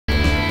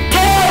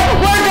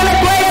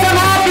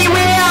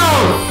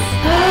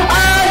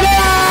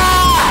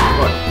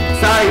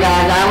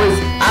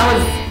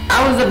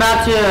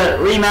about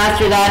to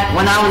remaster that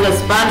when I was a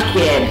sponge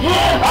kid.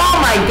 Oh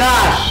my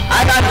gosh!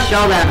 I gotta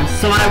show them,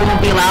 so I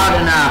won't be loud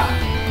enough.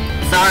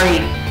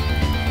 Sorry.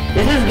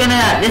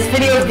 This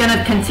video is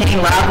gonna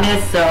contain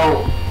loudness,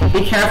 so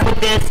be careful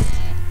with this.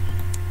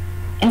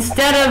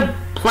 Instead of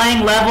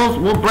playing levels,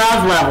 we'll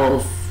browse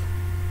levels.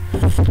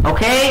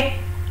 Okay?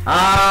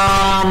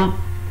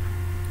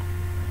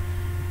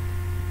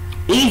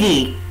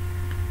 Easy.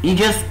 You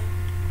just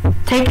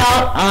take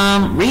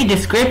out, read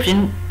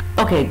description.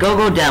 Okay,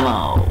 go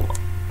demo.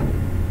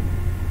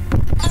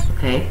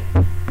 Okay.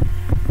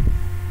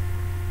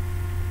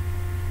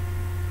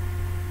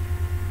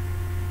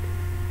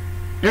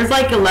 There's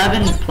like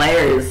 11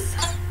 players.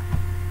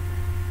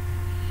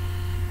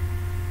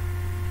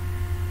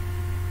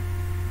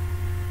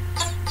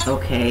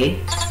 Okay.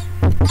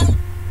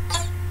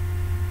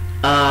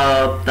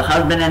 The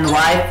husband and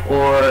wife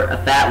or a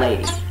fat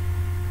lady.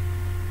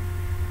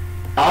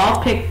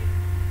 I'll pick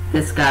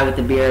this guy with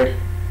the beard.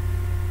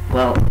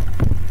 Well,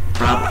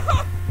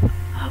 probably.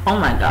 Oh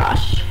my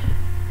gosh.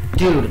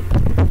 Dude.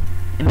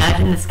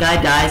 Imagine this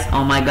guy dies.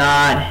 Oh my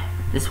god.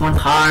 This one's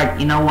hard.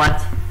 You know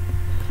what?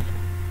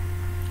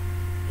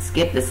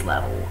 Skip this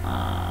level.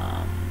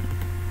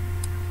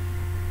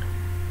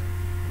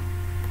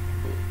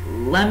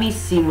 Let me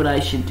see what I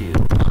should do.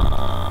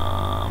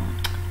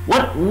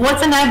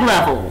 What's an egg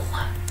level?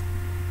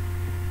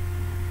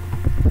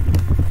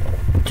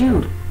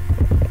 Dude.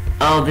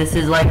 Oh, this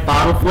is like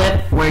bottle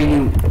flip where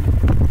you...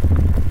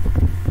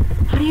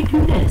 How do you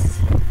do this?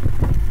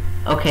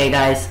 Okay,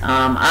 guys.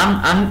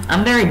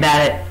 I'm very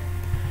bad at...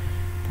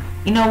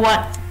 You know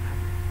what?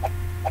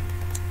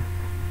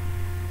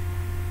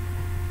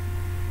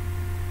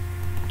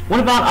 What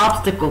about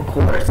obstacle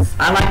course?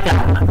 I like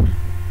that one.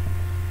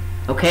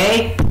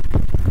 Okay?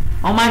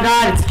 Oh my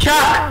god, it's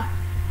Chuck!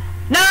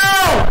 No!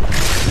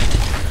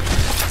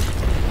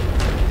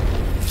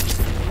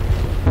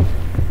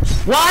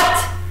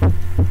 What?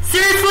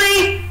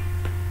 Seriously?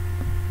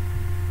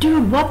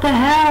 Dude, what the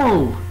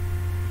hell?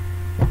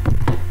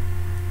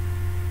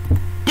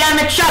 Damn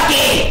it,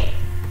 Chucky!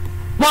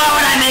 Why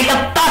would I make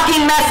a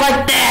fucking mess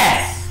like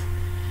this?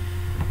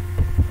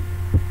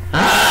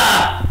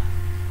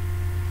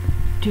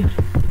 Dude.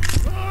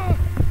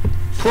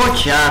 Poor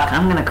Chuck,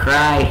 I'm gonna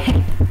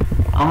cry.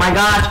 Oh my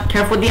gosh,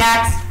 careful with the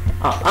axe.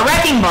 A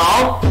wrecking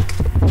ball?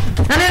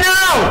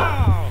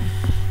 No!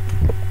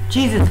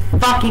 Jesus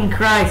fucking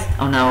Christ.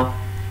 Oh no.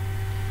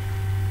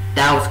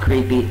 That was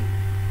creepy.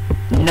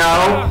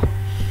 No.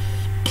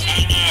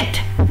 Dang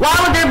it! Why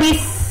would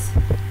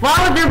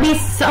there be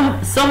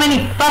so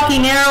many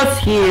fucking arrows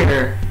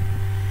here?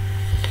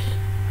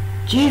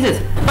 Jesus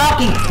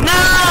fucking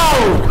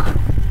no!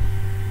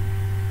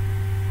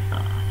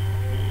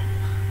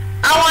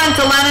 I wanted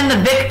to land in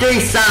the victory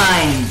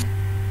sign.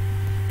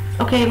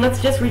 Okay,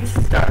 let's just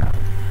restart.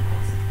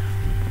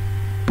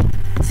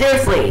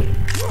 Seriously.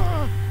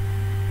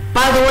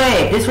 By the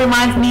way, this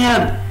reminds me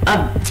of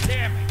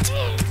Damn it.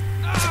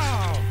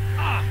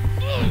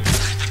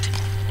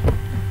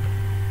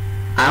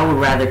 I would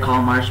rather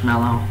call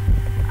Marshmallow.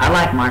 I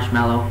like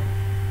Marshmallow.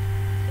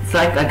 It's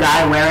like a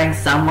guy wearing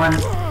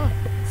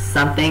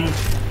something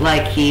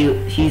like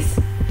he's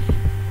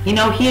you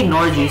know, he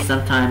ignores you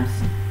sometimes.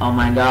 Oh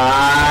my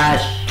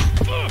gosh.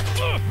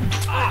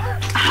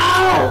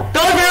 Ow!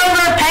 Those arrows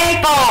are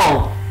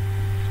painful!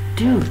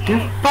 Dude,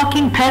 they're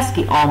fucking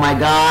pesky. Oh my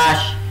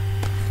gosh.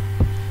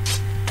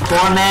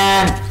 Poor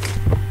man.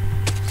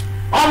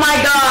 Oh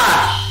my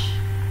gosh!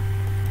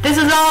 This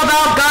is all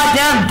about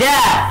goddamn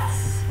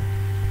deaths!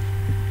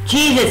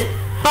 Jesus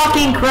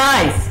fucking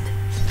Christ!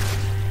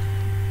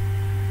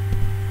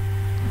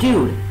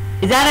 Dude,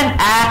 is that an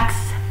axe?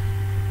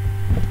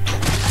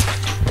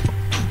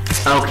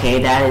 Okay,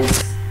 that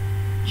is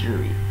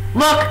jury.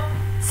 Look!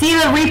 See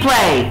the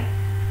replay!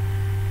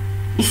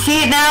 You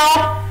see it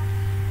now?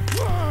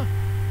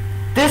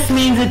 This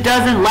means it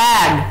doesn't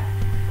lag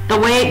the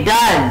way it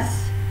does.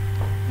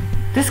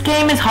 This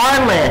game is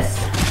heartless.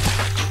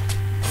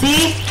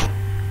 See?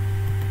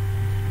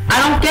 I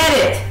don't get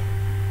it.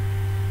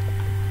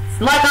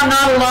 It's like I'm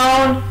not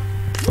alone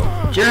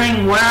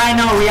during where I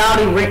know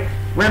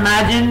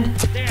RealityImagine.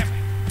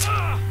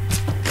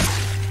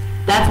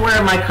 That's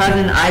where my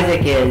cousin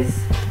Isaac is.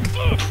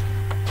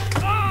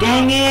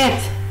 Dang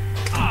it!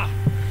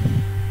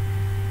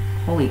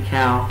 Holy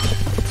cow.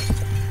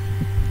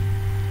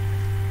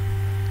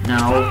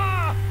 No.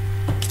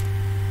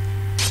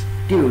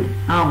 Dude,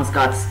 I almost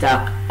got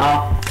stuck.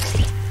 Oh.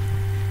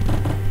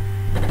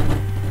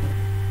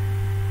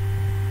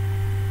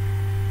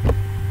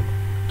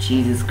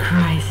 Jesus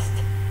Christ.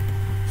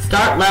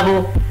 Start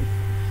level.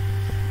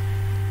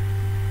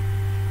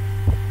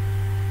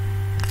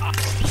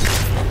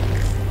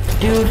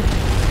 Dude.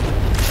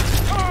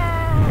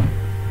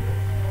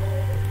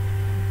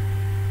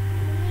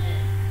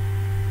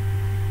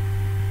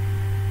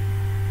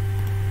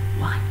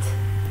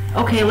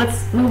 Okay,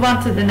 let's move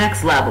on to the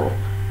next level.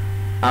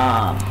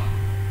 Browse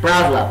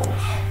levels.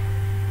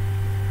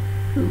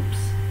 Oops.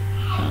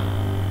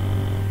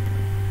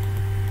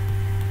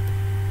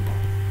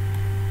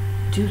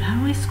 Dude,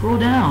 how do I scroll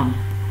down?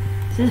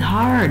 This is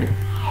hard. Dude,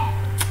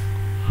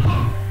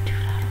 how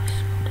do I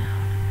scroll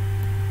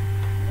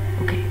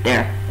down? Okay,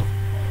 there.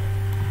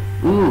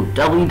 Ooh,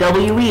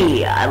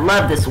 WWE. I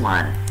love this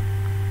one.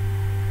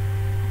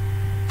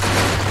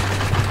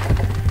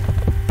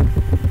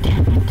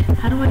 Damn it.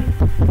 How do I...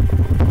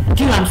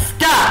 Dude, I'm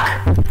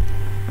stuck!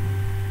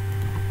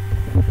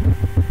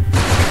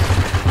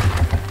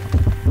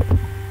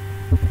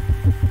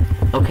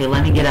 Okay,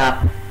 let me get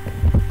up.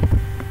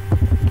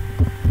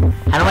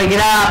 How do I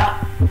get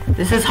up?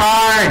 This is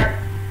hard!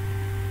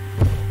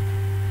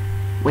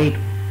 Wait,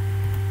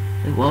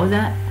 what was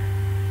that?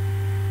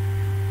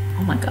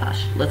 Oh my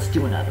gosh, let's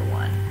do another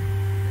one.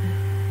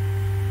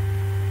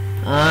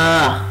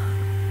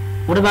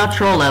 What about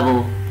troll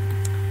level?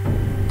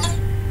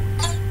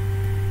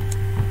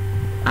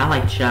 I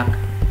like Chuck.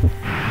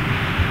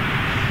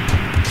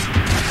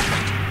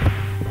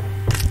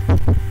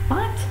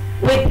 What?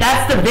 Wait,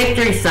 that's the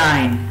victory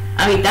sign.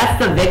 I mean, that's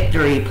the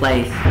victory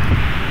place.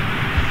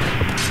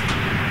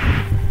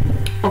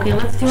 Okay,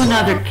 let's do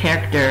another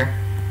character.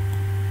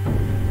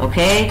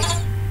 Okay?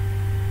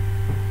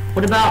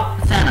 What about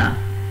Santa?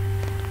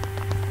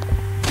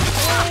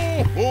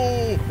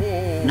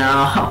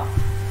 No.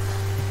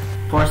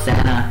 Poor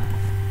Santa.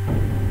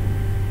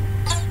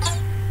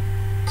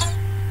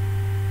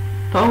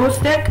 Pogo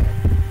stick?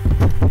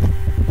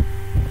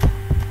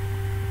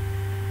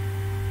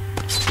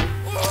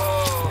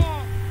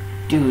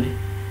 Dude,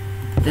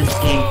 this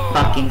game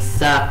fucking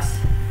sucks.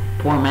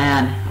 Poor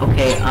man.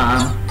 Okay,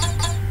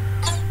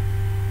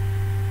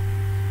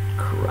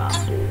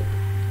 crumble.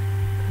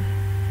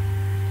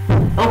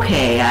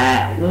 Okay,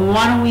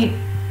 why don't we...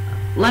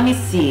 Let me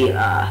see,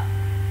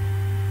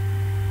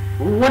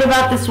 what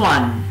about this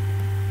one?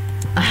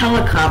 A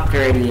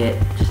helicopter idiot.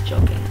 Just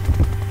joking.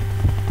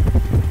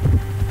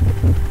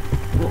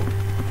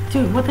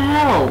 Dude, what the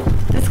hell?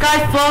 This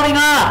guy's floating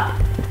up!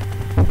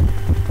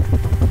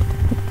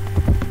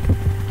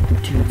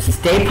 Dude,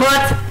 stay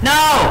put!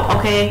 No!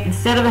 Okay,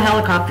 instead of a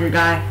helicopter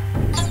guy,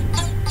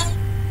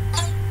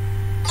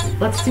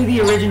 let's do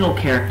the original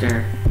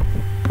character.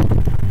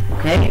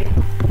 Okay?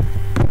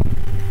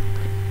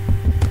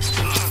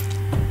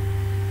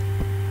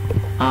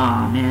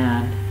 Aw, oh,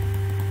 man.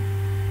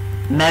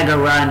 Mega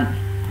run.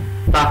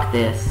 Fuck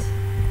this.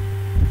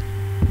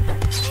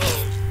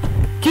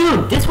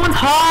 Dude, this one's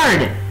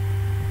hard!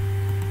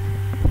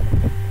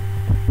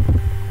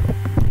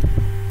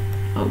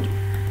 Oh dear.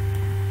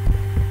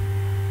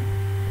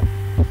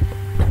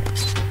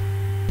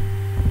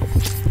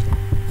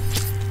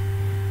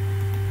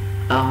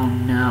 Oh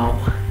no.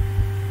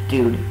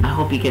 Dude, I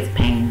hope he gets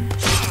pain.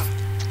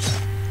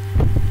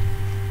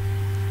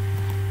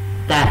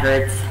 That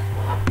hurts.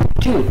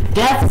 Dude,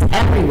 death's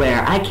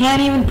everywhere. I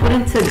can't even put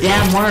into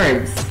damn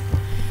words.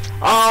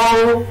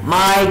 Oh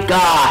my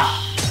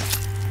gosh.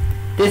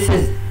 This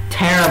is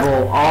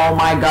terrible. Oh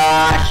my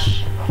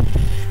gosh.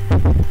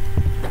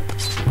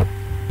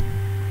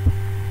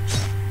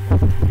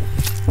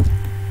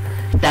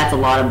 That's a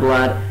lot of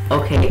blood.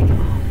 Okay.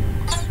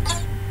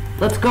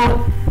 Let's go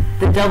with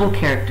the double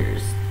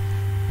characters.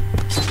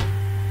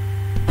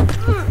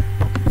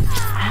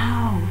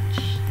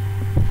 Ouch.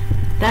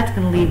 That's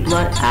gonna leave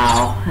blood.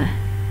 Ow.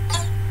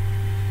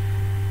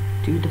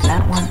 Do the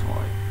fat one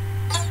or...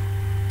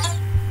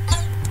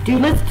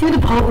 Dude, let's do the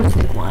pogo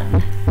stick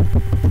one.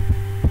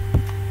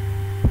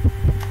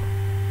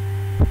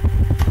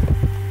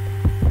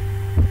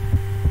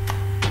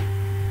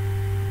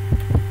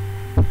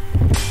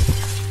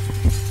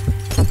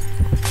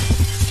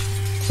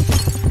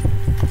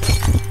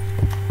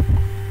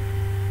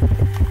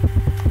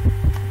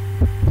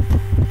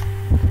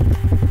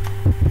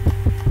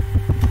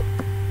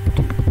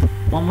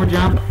 One more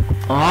jump.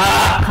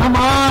 Ah, come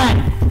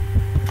on!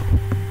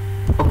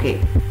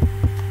 Okay.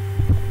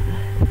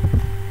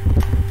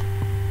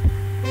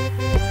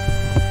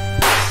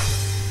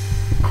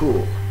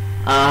 Cool.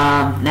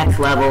 Next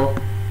level.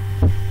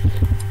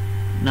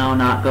 No,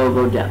 not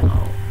Go-Go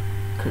Demo.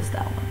 Cause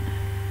that one.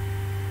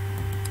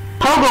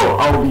 Pogo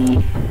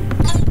Obi!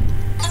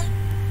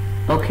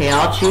 Okay,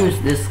 I'll choose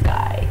this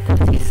guy,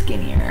 cause he's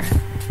skinnier.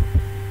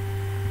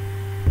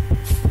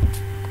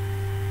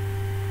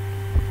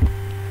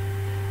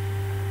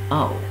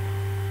 Oh.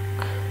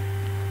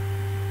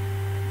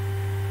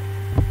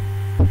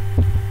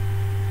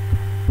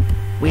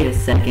 Wait a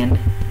second.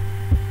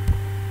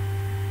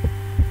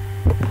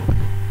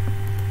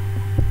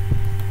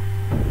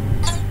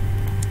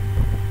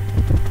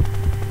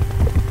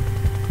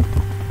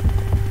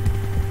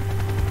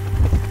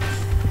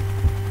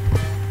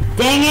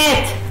 Dang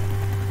it!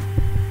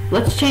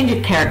 Let's change a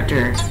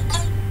character.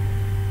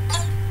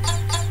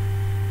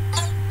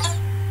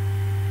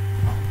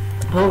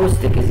 Pogo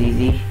stick is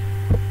easy.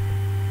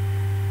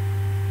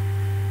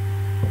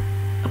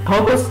 A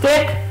pogo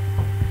stick?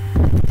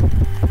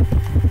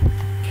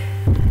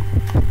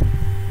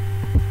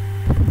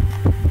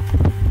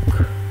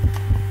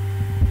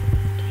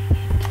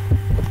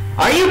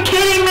 Are you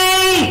kidding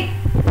me?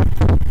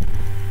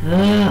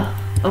 Ugh.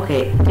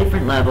 Okay,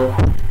 different level.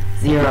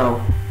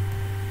 0.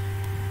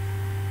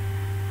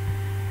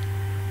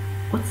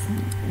 What's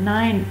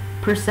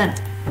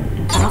 9%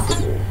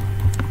 impossible?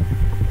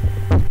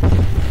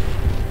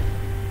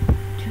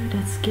 Dude,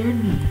 that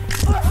scared me.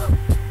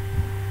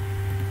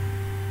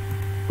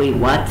 Wait,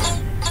 what?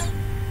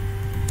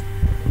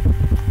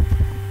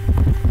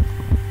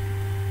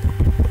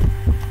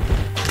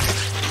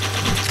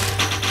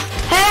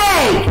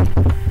 Hey!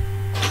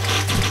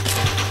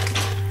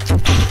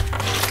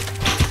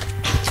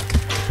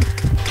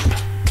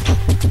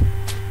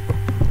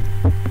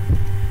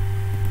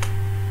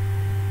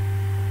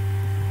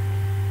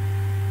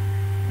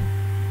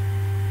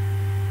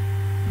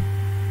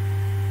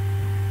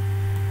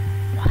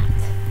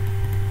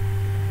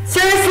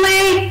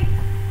 Seriously?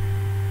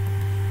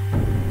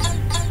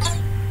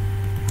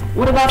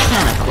 What about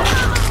Santa Claus?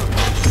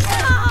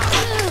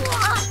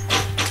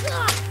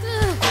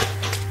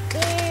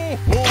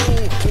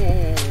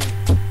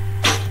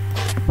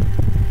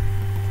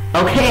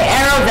 Okay,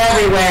 arrows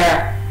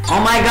everywhere. Oh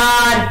my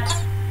god.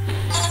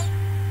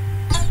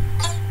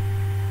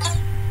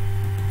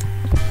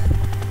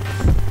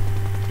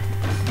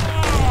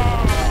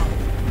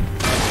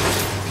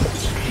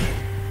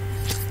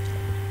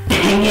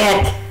 Dang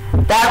it.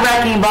 That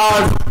wrecking ball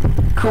is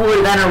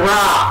cooler than a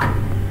rock.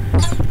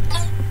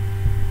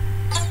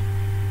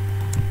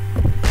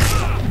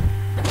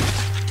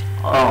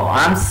 Oh,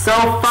 I'm so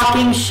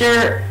fucking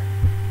sure.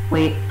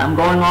 Wait, I'm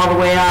going all the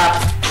way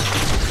up.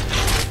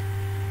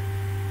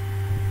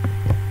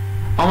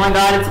 Oh my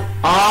god, it's...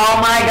 Oh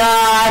my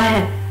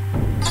god!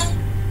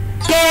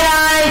 Get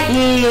out of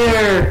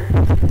here!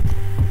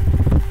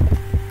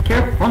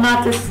 Careful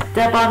not to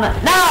step on the...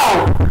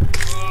 No!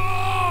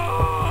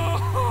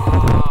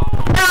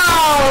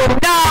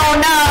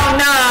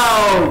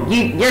 No!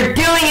 You're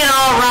doing it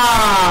all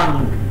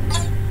wrong!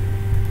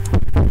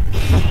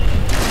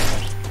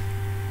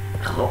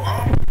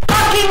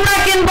 Fucking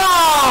wrecking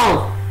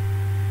ball!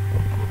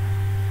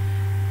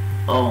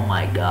 Oh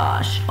my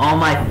gosh. Oh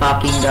my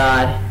fucking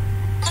god.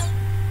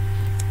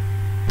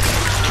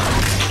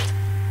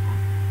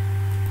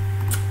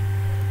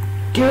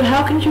 Dude,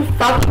 how can you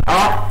fucking...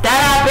 Oh,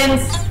 that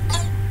happens!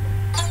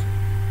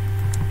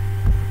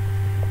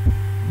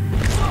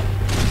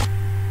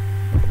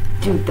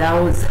 Dude, that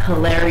was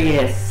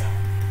hilarious.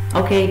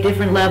 Okay,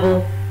 different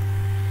level.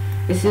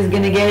 This is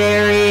gonna get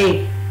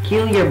airy.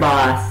 Kill your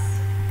boss.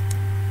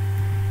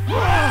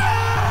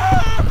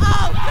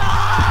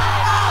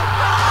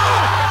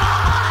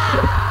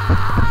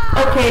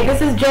 Okay,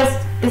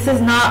 this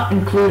is not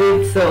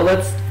included, so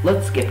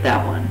let's skip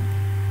that one.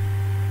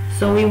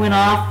 So we went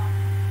off.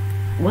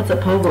 What's a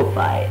pogo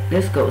fight?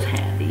 This goes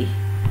handy.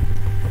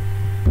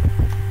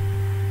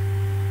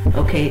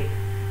 Okay,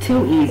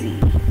 too easy.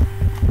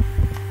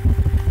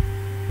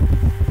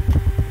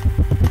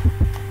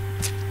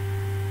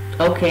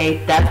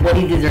 Okay, that's what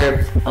he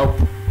deserves. Oh.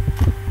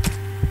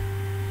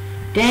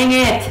 Dang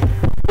it!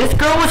 This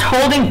girl was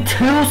holding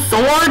 2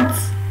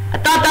 swords? I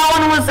thought that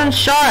one wasn't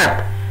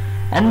sharp.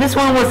 And this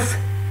one was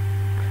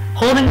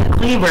holding a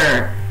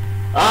cleaver.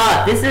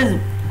 This is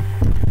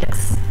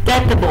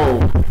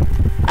acceptable.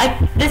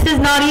 This is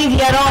not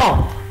easy at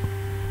all.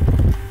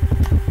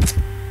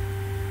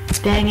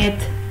 Dang it.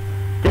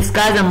 This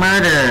guy's a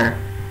murderer.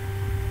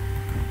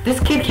 This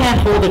kid can't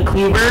hold a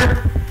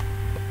cleaver.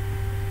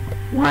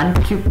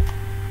 1, 2.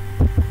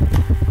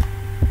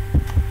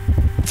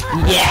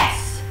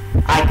 Yes!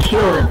 I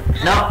killed him.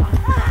 No.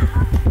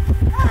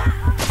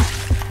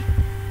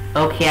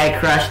 Okay, I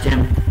crushed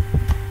him.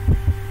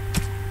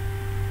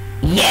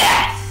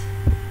 Yes!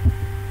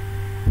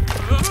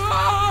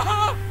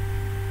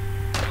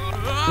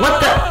 What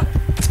the?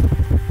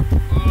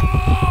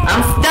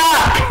 I'm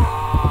stuck!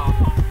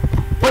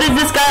 What is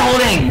this guy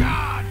holding?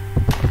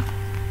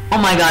 Oh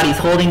my god, he's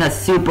holding a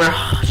super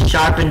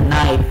sharpened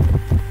knife.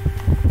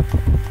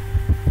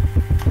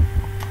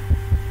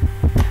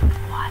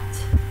 What?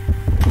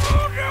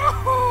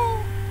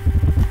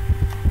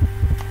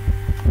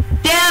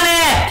 Damn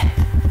it!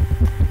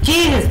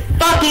 Jesus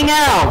fucking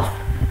hell!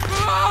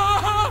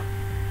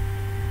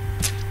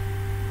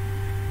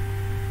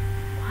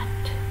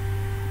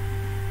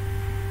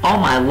 Oh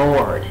my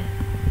lord.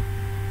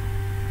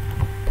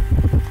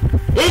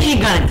 Is she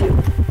gonna do?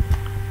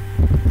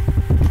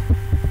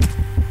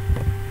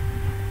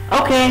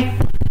 Okay.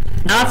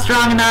 Not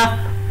strong enough.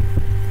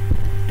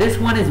 This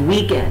one is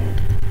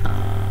weakened.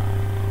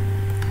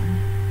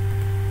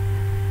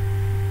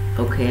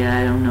 Okay,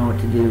 I don't know what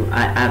to do.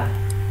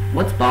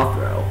 What's ball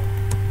throw?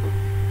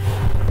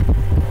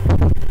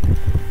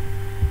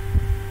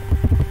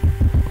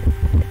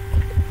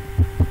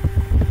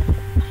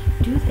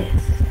 Do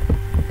this.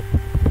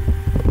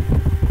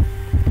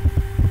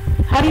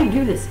 How do you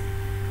do this?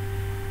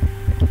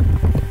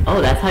 Oh,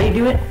 that's how you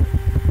do it?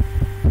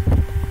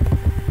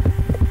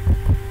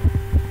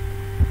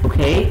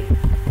 Okay.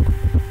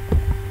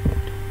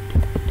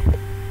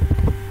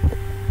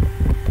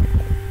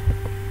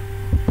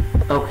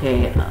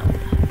 Okay, I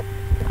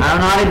don't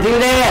know how to do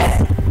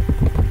this!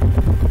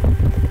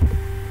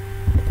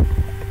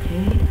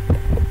 Okay.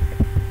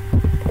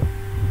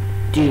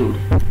 Dude,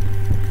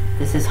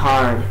 this is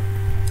hard.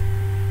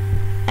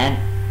 And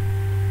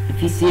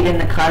if you see it in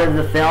the cut of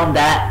the film,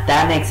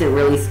 that makes it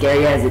really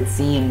scary as it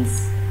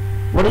seems.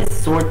 What is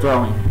sword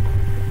throwing?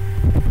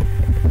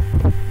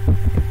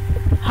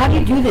 How do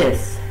you do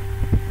this?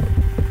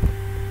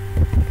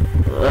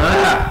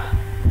 Ugh.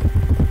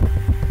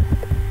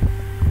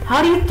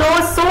 How do you throw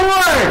a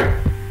sword?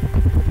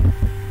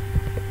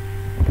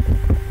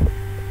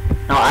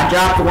 No, I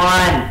dropped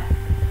one.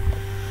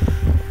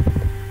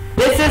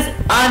 This is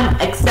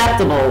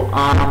unacceptable.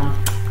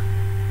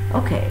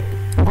 Okay.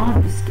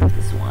 I'll just skip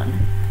this one.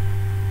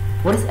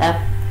 What is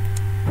F?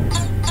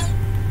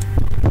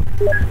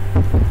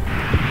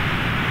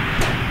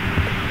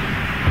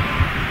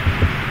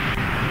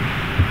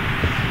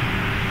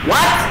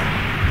 What?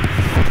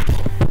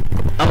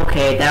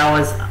 Okay, that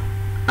was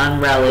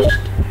unrelished.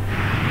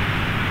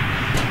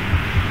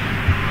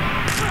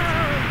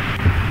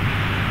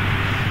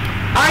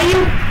 Are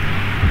you?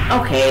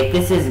 Okay,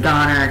 this is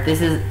goner. This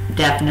is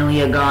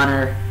definitely a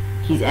goner.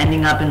 He's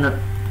ending up in the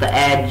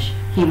edge.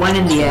 He went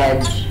in the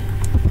edge.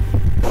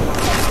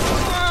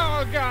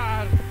 Oh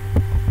God!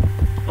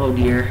 Oh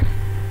dear.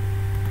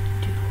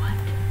 Dude, what?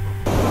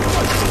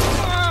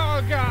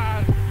 Oh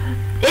God!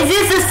 Is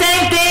this the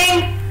same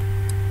thing?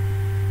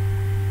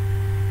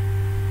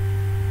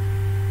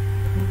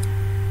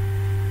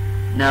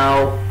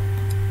 No.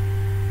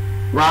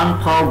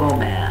 Wrong pogo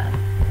man.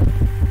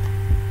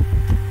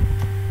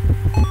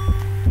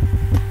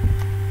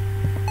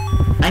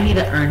 I need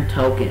to earn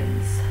tokens.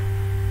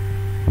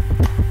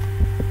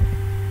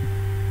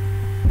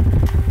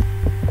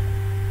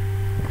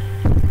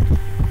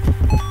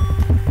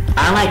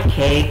 I like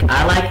cake.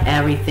 I like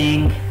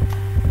everything.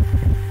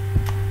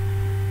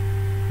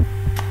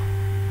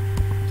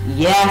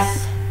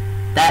 Yes,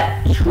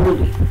 that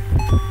truly.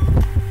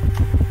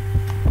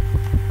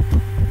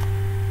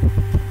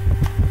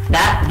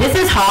 This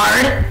is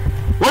hard.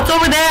 What's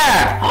over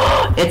there?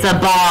 It's a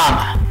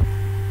bomb.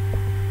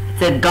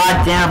 It's a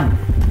goddamn.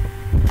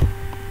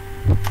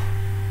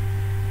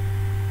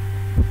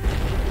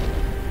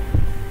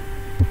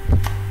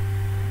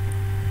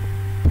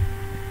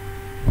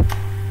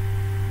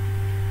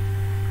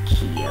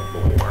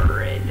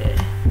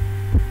 Keyboard.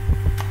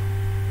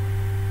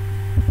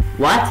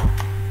 What?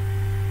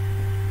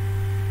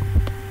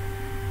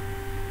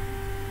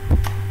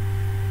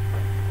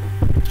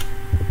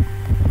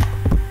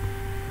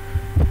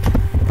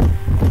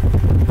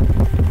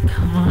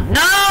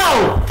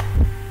 No!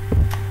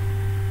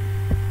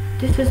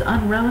 This is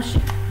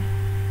unrelishing.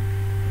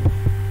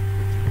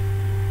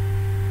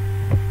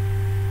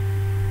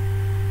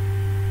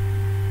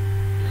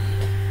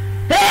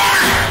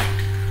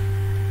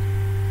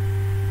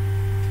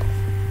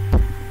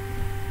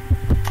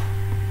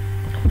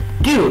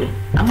 Dude,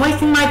 I'm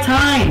wasting my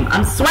time.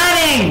 I'm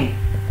sweating.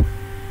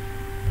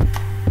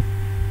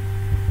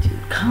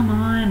 Dude, come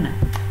on.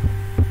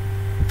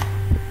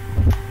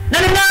 No,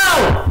 no,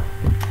 no!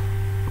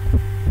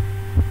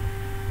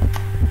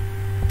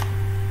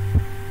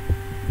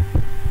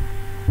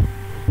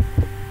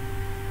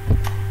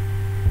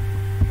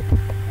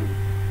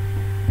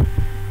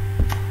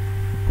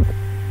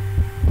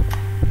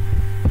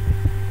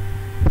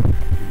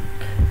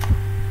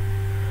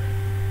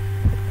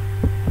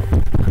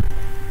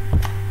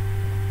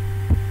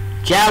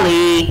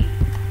 Jelly!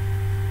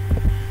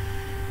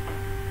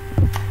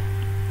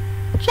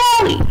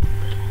 Jelly!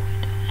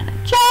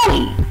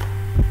 Jelly!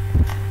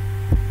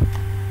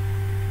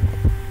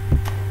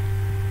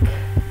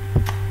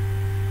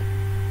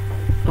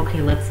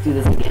 Okay, let's do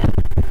this again.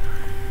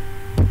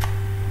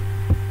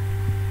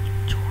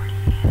 Jordy.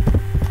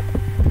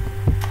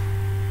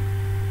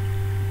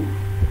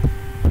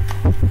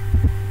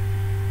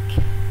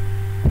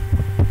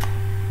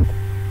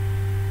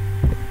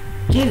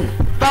 Jesus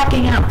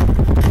fucking hell.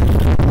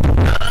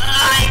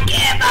 I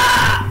give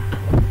up!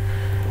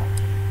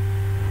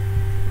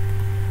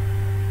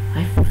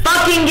 I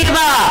fucking give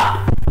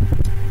up!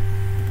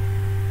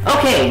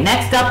 Okay,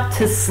 next up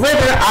to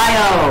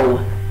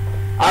Slither.io.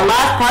 Our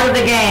last part of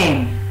the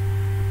game.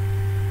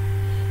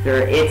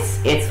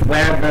 It's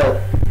where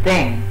the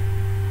thing.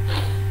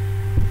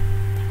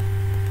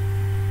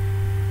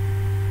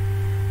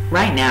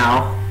 Right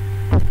now,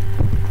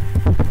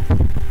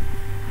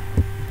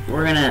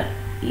 we're gonna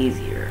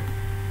easier.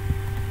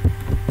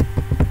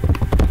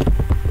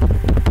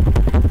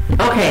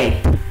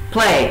 Okay,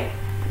 play.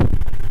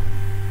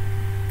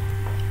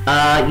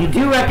 You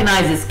do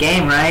recognize this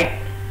game, right?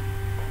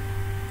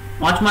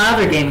 Watch my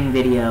other gaming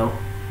video.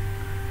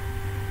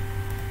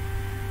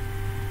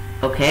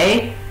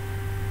 Okay?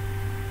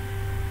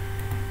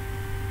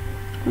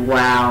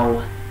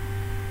 Wow.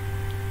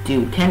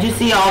 Dude, can't you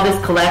see all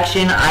this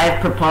collection I've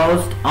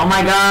proposed? Oh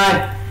my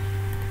god!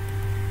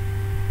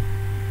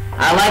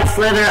 I like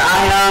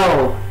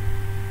Slither.io.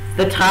 It's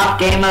the top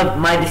game of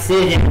my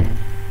decision.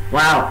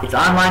 Wow, it's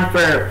online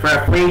for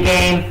a free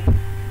game.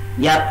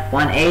 Yep,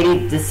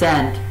 180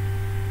 Descent.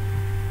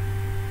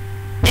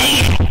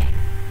 Dang it!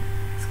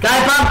 This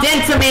guy bumped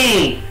into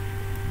me!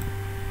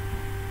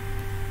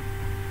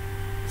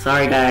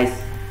 Sorry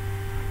guys.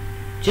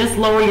 Just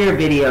lower your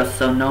video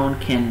so no one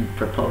can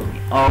propose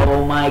me.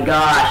 Oh my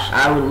gosh,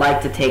 I would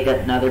like to take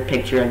another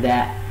picture of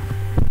that.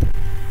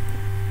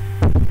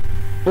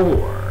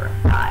 Or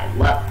I'd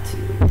love to.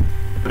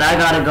 But I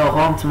gotta go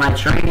home to my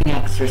training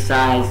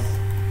exercise.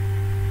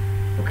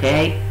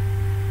 Okay?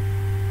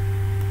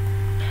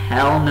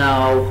 Hell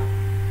no.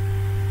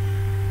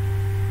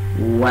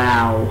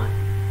 Wow.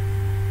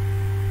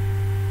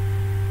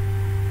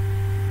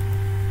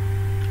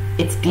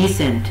 It's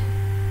decent.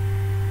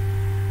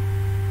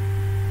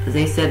 Because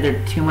they said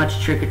they're too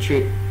much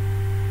trick-or-treat.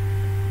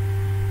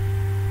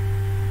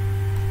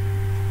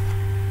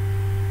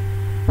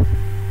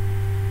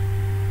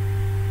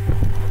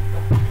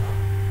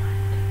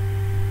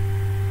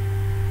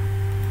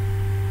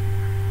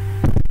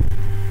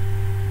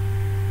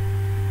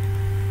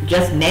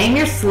 Just name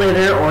your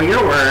slither or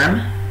your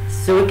worm,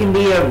 so it can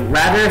be a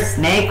rather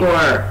snake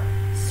or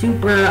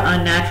super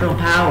unnatural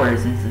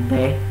powers, isn't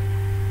they?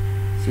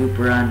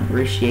 Super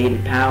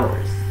unappreciated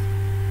powers.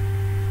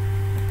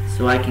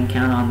 So I can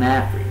count on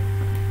that for you.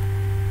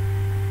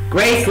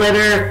 Gray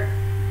slither.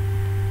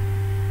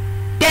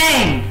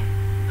 Dang!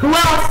 Who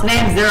else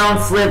names their own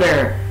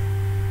slither?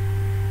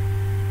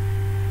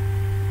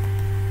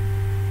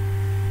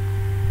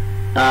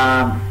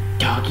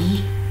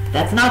 Doggy?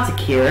 That's not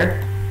secure.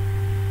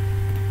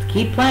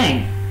 Keep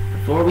playing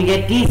before we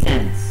get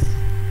decents.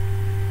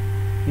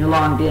 You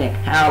long dick.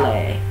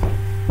 Howley.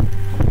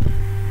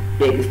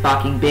 Biggest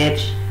fucking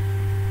bitch.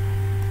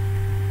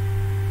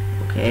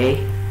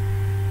 Okay.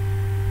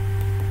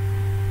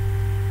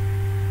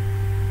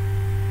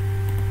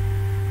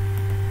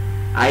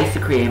 I used to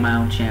create my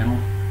own channel.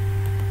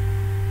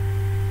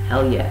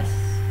 Hell yes.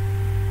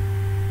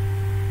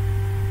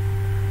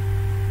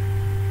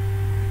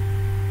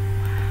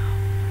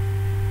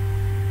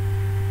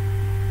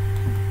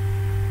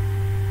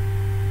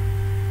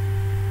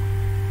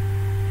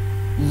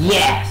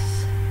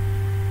 Yes!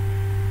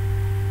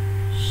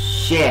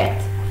 Shit.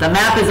 The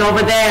map is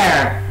over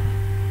there!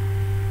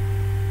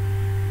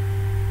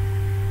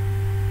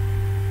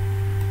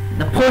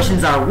 The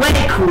portions are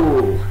way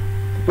cool!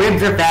 The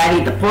ribs are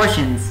fatty, the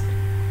portions...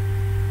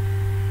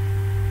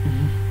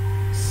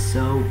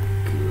 so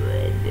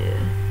good.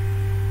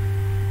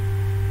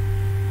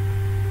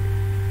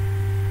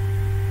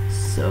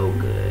 So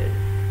good.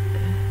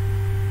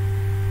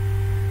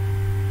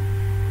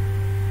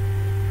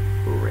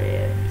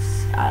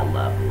 Ribs. I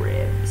love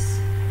ribs.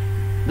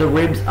 The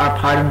ribs are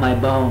part of my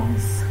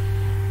bones.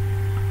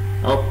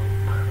 Oh.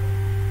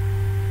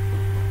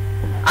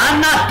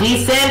 I'm not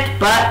decent,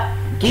 but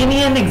give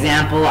me an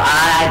example.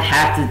 I'd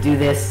have to do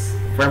this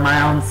for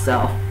my own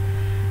self.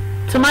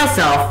 To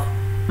myself,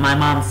 my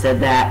mom said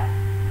that.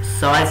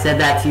 So I said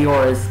that to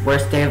yours.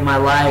 Worst day of my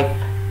life.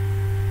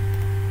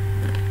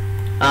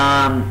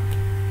 A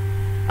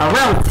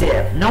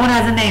relative. No one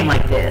has a name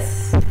like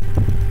this.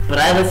 But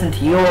I listen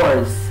to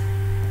yours.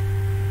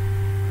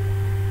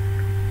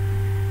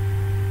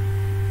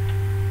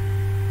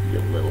 You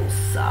little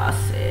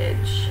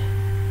sausage.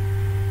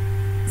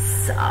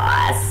 Sausage.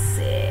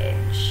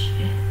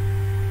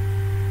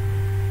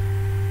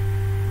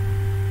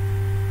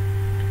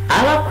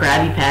 I love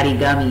Krabby Patty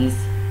gummies.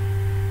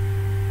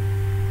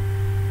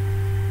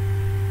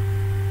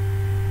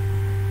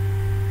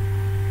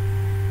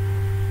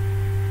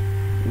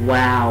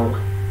 Wow.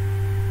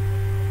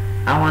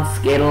 I want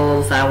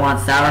Skittles, I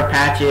want Sour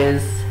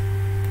Patches.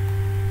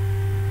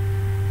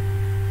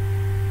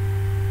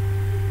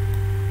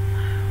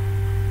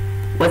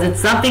 Was it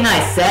something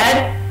I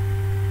said?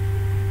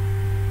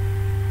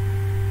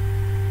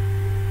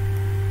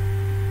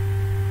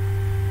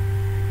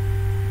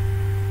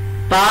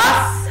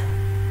 Boss?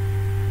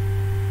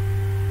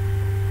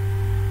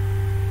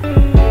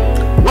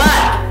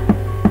 What?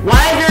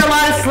 Why is there a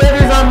lot of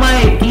slithers on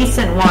my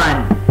decent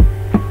one?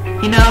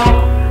 You know,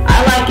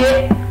 I like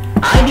it.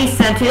 I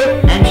descent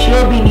it, and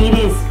she'll be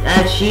needed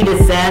as she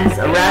descends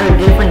a rather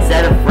different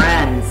set of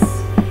friends.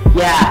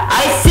 Yeah,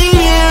 I see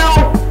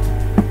you!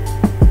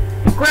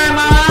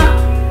 Grandma!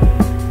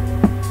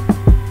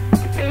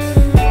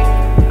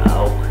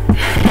 Oh.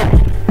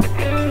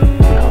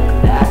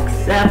 Welcome back.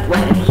 Seth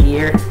went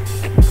here.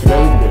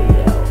 Today's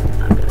video,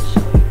 I'm gonna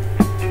show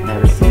you.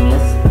 Never seen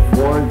this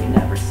before, you've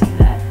never seen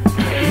that.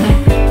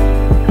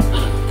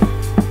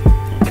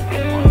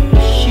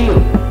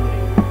 Shoot.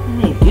 What are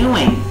they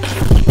doing?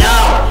 No!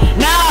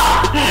 No!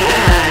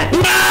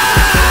 No!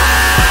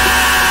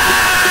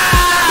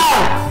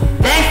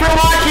 Thanks for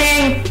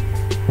watching!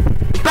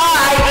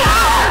 Bye!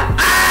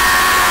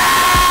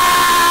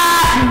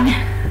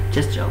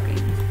 Just joking.